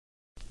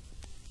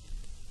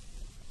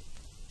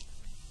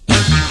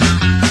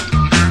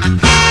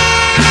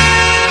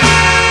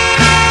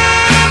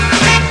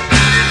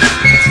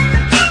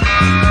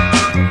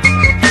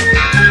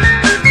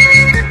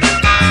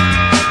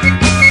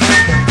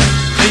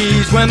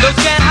windows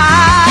can't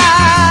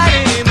hide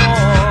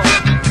anymore.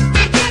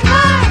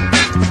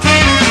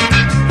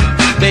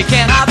 They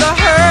can't hide the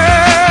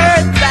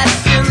hurt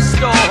that's in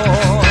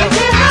store.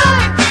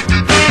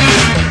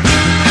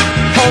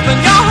 Open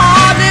your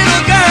heart,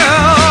 little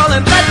girl,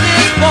 and let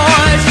this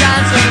boy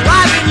shine some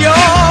light in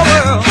your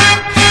world.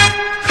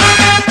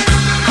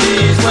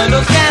 These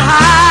windows can't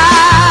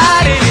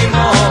hide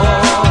anymore.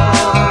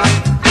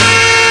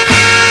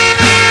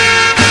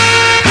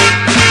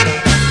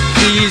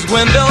 These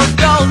windows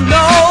don't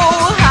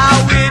know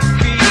how it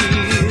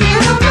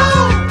feels,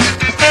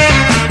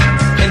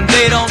 and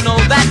they don't know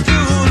that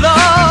true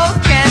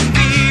love can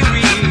be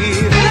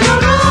real.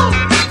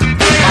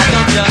 Why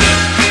don't you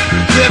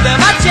give them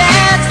a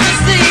chance to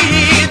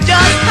see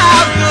just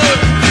how good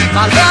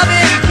my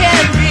loving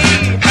can be?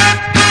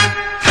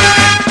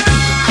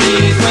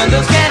 These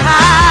windows can't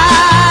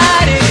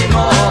hide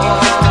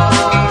anymore.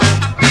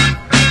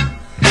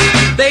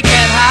 They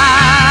can't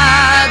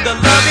hide the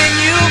loving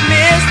you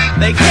miss.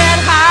 They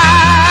can't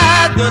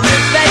hide the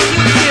lips that you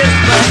kiss.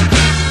 But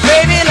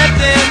baby, let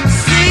them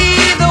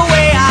see the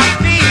way I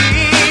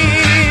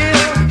feel.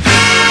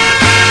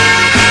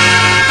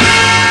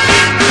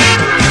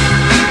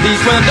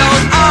 These windows